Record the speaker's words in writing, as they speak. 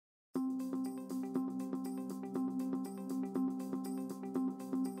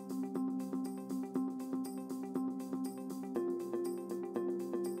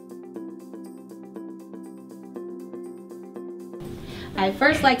I'd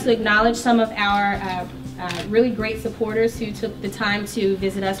first like to acknowledge some of our really great supporters who took the time to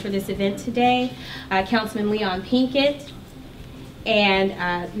visit us for this event today. Councilman Leon Pinkett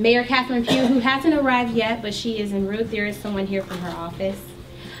and Mayor Catherine Pugh, who hasn't arrived yet, but she is en route. There is someone here from her office.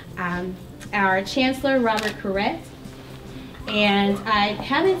 Our Chancellor, Robert Corrett. And I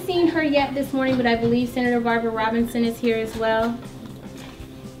haven't seen her yet this morning, but I believe Senator Barbara Robinson is here as well.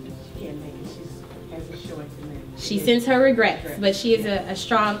 She can't make it. She has a short tonight. She sends her regrets, but she is a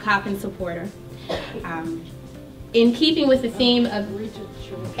strong Coppin supporter. In keeping with the theme of,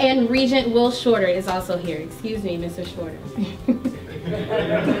 and Regent Will Shorter is also here. Excuse me, Mr. Shorter.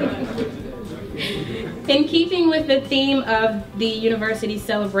 In keeping with the theme of the university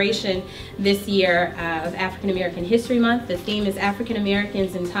celebration this year of African American History Month, the theme is African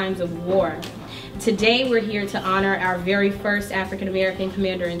Americans in Times of War. Today we're here to honor our very first African American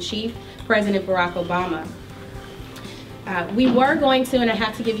Commander-in-Chief, President Barack Obama. We were going to, and I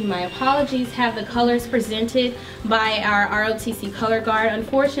have to give you my apologies, have the colors presented by our ROTC color guard.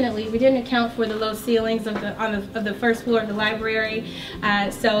 Unfortunately, we didn't account for the low ceilings of the first floor of the library,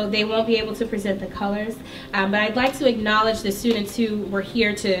 so they won't be able to present the colors. But I'd like to acknowledge the students who were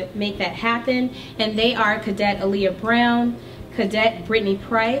here to make that happen, and they are Cadet Aaliyah Brown, Cadet Brittany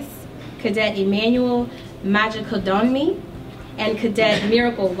Price, Cadet Emmanuel Majikodonmi, and Cadet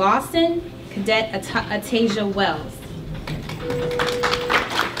Miracle Lawson, Cadet Atasia Wells.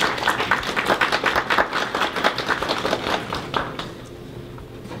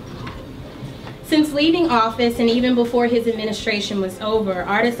 Since leaving office and even before his administration was over,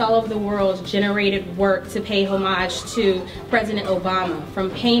 artists all over the world generated work to pay homage to President Obama, from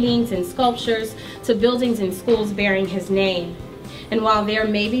paintings and sculptures to buildings and schools bearing his name. And while there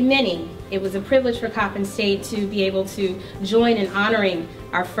may be many, it was a privilege for Coppin State to be able to join in honoring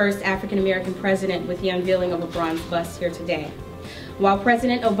our first African American president with the unveiling of a bronze bust here today. While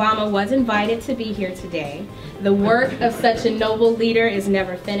President Obama was invited to be here today, the work of such a noble leader is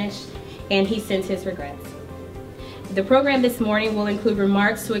never finished, and he sends his regrets. The program this morning will include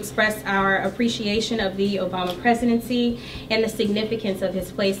remarks to express our appreciation of the Obama presidency and the significance of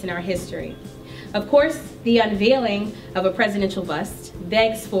his place in our history. Of course, the unveiling of a presidential bust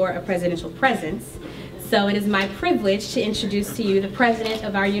begs for a presidential presence, so it is my privilege to introduce to you the president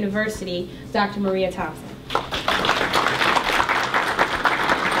of our university, Dr. Maria Thompson.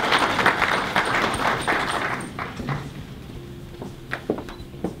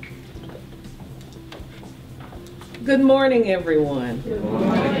 Good morning, everyone. Good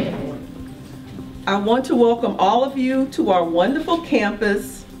morning. I want to welcome all of you to our wonderful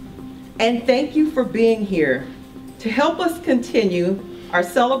campus and thank you for being here to help us continue our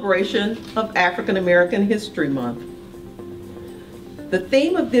celebration of African American History Month. The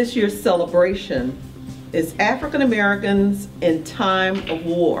theme of this year's celebration is African Americans in Time of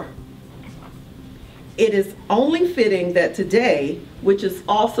War. It is only fitting that today, which is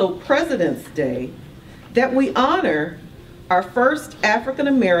also President's Day, that we honor our first African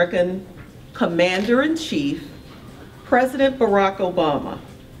American Commander-in-Chief, President Barack Obama.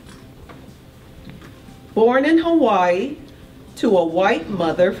 Born in Hawaii to a white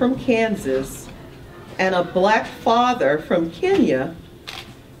mother from Kansas and a black father from Kenya,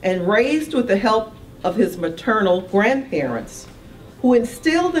 and raised with the help of his maternal grandparents, who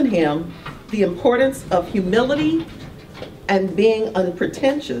instilled in him the importance of humility and being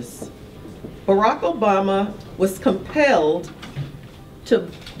unpretentious, Barack Obama was compelled to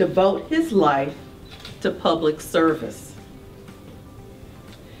devote his life to public service.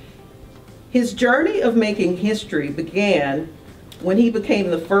 His journey of making history began when he became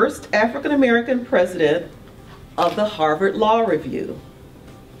the first African American president of the Harvard Law Review.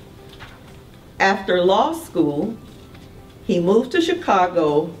 After law school, he moved to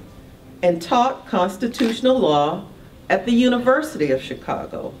Chicago and taught constitutional law at the University of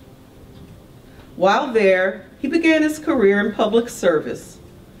Chicago. While there, he began his career in public service,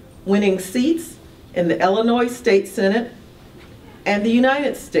 winning seats in the Illinois State Senate and the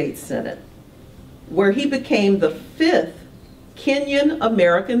United States Senate, where he became the 5th Kenyan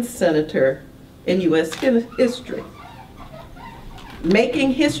American senator in U.S. history.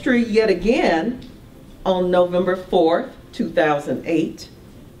 Making history yet again on November 4th, 2008,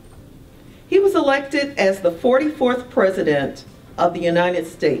 he was elected as the 44th President of the United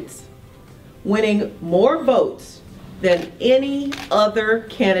States, winning more votes than any other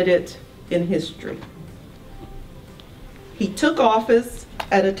candidate in history. He took office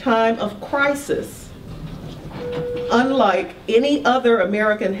at a time of crisis, unlike any other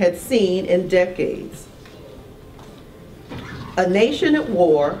American had seen in decades. A nation at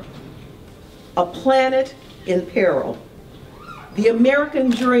war, a planet in peril, the American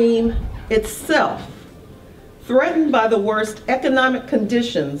dream itself, threatened by the worst economic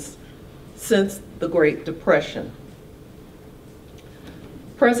conditions since the Great Depression.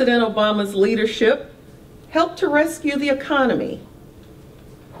 President Obama's leadership helped to rescue the economy,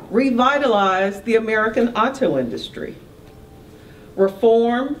 revitalize the American auto industry,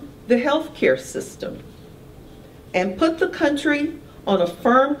 reform the healthcare system, and put the country on a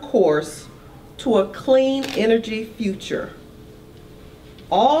firm course to a clean energy future,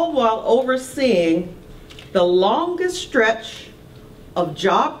 all while overseeing the longest stretch of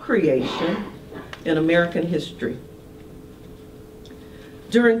job creation in American history.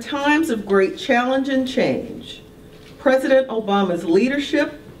 During times of great challenge and change, President Obama's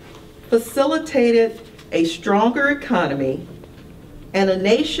leadership facilitated a stronger economy and a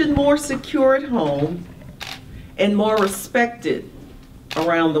nation more secure at home and more respected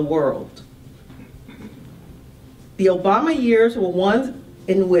around the world. The Obama years were ones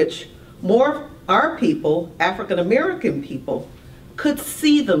in which more of our people, African American people, could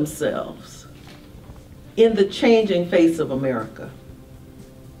see themselves in the changing face of America.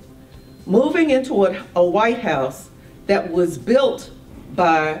 Moving into a White House that was built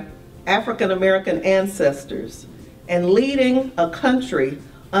by African American ancestors and leading a country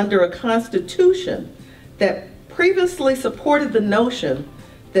under a constitution that previously supported the notion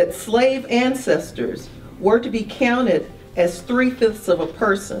that slave ancestors were to be counted as 3/5 of a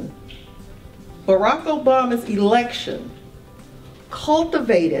person, Barack Obama's election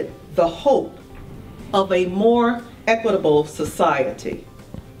cultivated the hope of a more equitable society.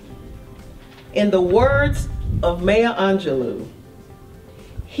 In the words of Maya Angelou,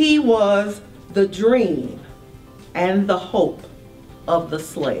 he was the dream and the hope of the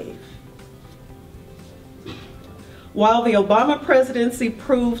slave. While the Obama presidency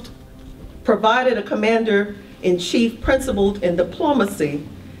provided a commander-in-chief principled in diplomacy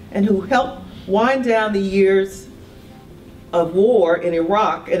and who helped wind down the years of war in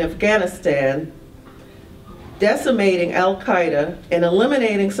Iraq and Afghanistan, decimating Al-Qaeda and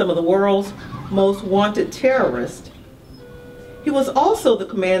eliminating some of the world's most wanted terrorists, he was also the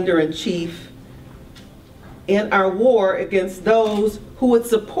commander-in-chief in our war against those who would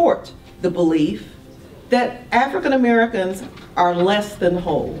support the belief that African Americans are less than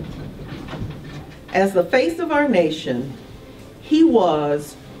whole. As the face of our nation, he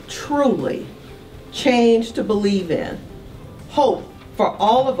was truly change to believe in, hope for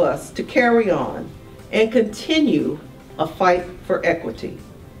all of us to carry on and continue a fight for equity.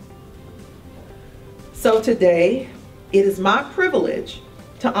 So today, it is my privilege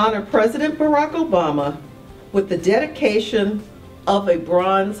to honor President Barack Obama with the dedication of a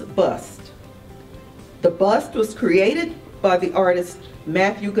bronze bust. The bust was created by the artist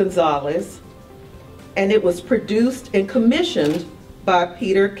Matthew Gonzales, and it was produced and commissioned by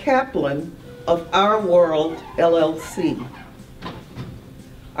Peter Kaplan of Our World, LLC.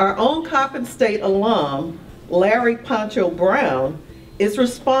 Our own Coppin State alum, Larry Poncho Brown, is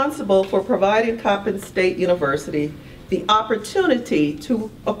responsible for providing Coppin State University the opportunity to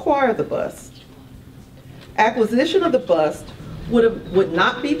acquire the bust. Acquisition of the bust would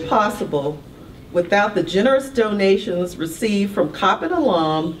not be possible without the generous donations received from Coppin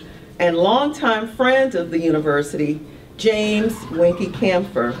alum and longtime friend of the university, James Winky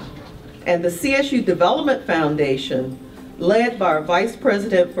Camphor, and the CSU Development Foundation, led by our Vice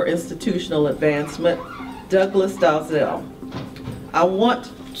President for Institutional Advancement, Douglas Dalzell. I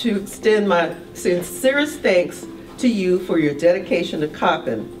want to extend my sincerest thanks to you for your dedication to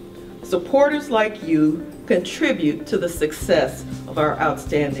Coppin. Supporters like you contribute to the success of our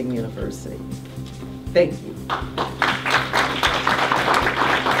outstanding university. Thank you.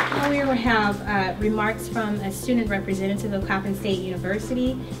 Now we will have remarks from a student representative of Coppin State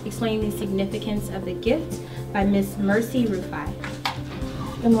University explaining the significance of the gift by Ms. Mercy Rufai.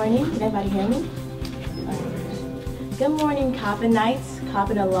 Good morning. Can everybody hear me? Good morning, Coppinites,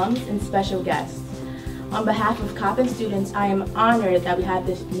 Coppin alums, and special guests. On behalf of Coppin students, I am honored that we have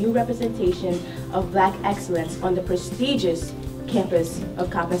this new representation of Black excellence on the prestigious campus of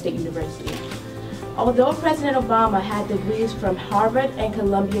Coppin State University. Although President Obama had degrees from Harvard and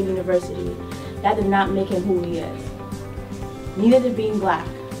Columbia University, that did not make him who he is. Neither did being Black.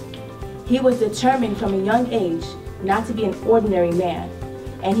 He was determined from a young age not to be an ordinary man,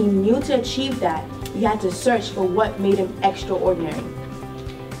 and he knew to achieve that, he had to search for what made him extraordinary.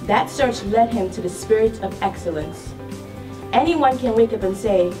 That search led him to the spirit of excellence. Anyone can wake up and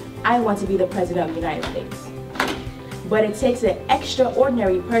say, I want to be the President of the United States. But it takes an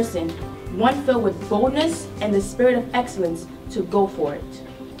extraordinary person, one filled with boldness and the spirit of excellence, to go for it.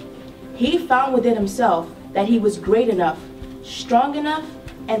 He found within himself that he was great enough strong enough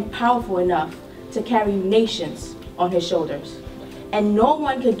and powerful enough to carry nations on his shoulders. And no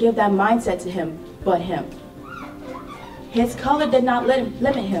one could give that mindset to him but him. His color did not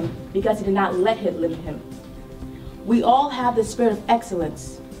limit him because he did not let it limit him. We all have the spirit of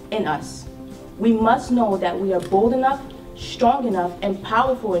excellence in us. We must know that we are bold enough, strong enough, and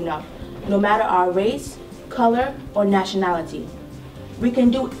powerful enough, no matter our race, color, or nationality. We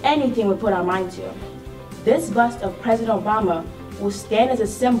can do anything we put our mind to. This bust of President Obama will stand as a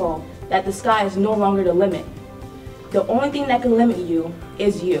symbol that the sky is no longer the limit. The only thing that can limit you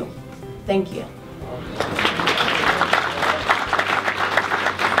is you. Thank you.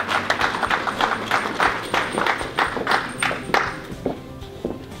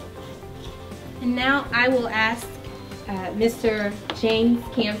 And now I will ask Mr. James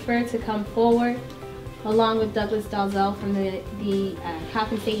Camphor to come forward, along with Douglas Dalzell from the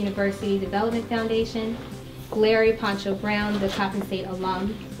Coppin State University Development Foundation, Larry Poncho Brown, the Coppin State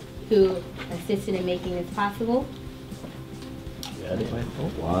alum, who assisted in making this possible.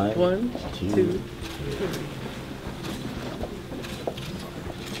 One, two, three.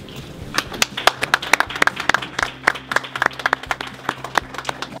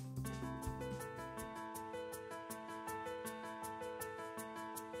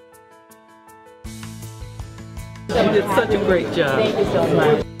 You did such a great job. Thank you so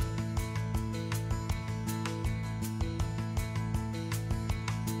much.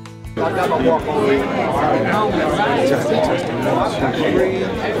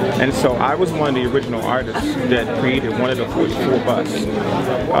 And so I was one of the original artists that created one of the 44 busts.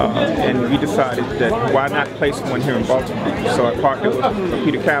 And we decided that why not place one here in Baltimore? So I partnered with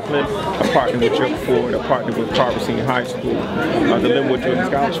Peter Kaplan, I partnered with Joe Ford, I partnered with Carver Senior High School, the Linwood Jordan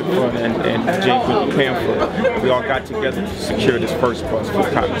Scholarship Fund, and James Winky Camphor. We all got together to secure this first bust for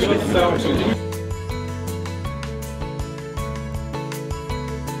Coppin State University.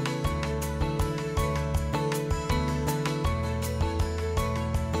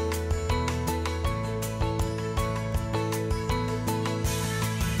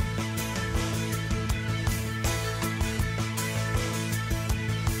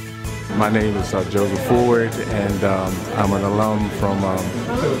 My name is Joseph Ford, and I'm an alum from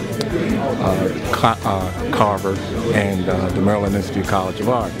Carver and the Maryland Institute College of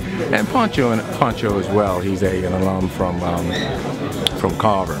Art. And Poncho as well, he's an alum from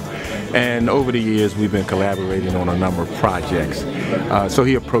Carver. And over the years, we've been collaborating on a number of projects. So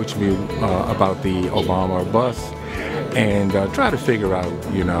he approached me about the Obama bus, and try to figure out,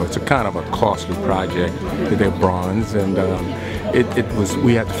 you know, it's a kind of a costly project. They're bronze, and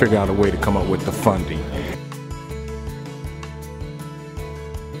we had to figure out a way to come up with the funding.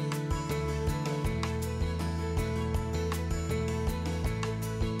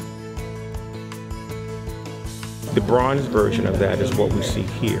 The bronze version of that is what we see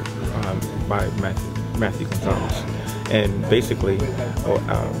here by Matthew Gonzales. And basically,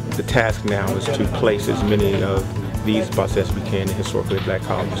 the task now is to place as many of these busts as we can in historically black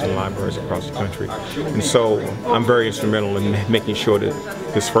colleges and libraries across the country. And so I'm very instrumental in making sure that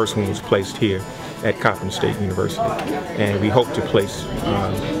this first one was placed here at Coppin State University. And we hope to place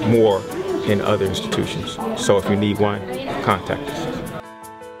more in other institutions. So if you need one, contact us.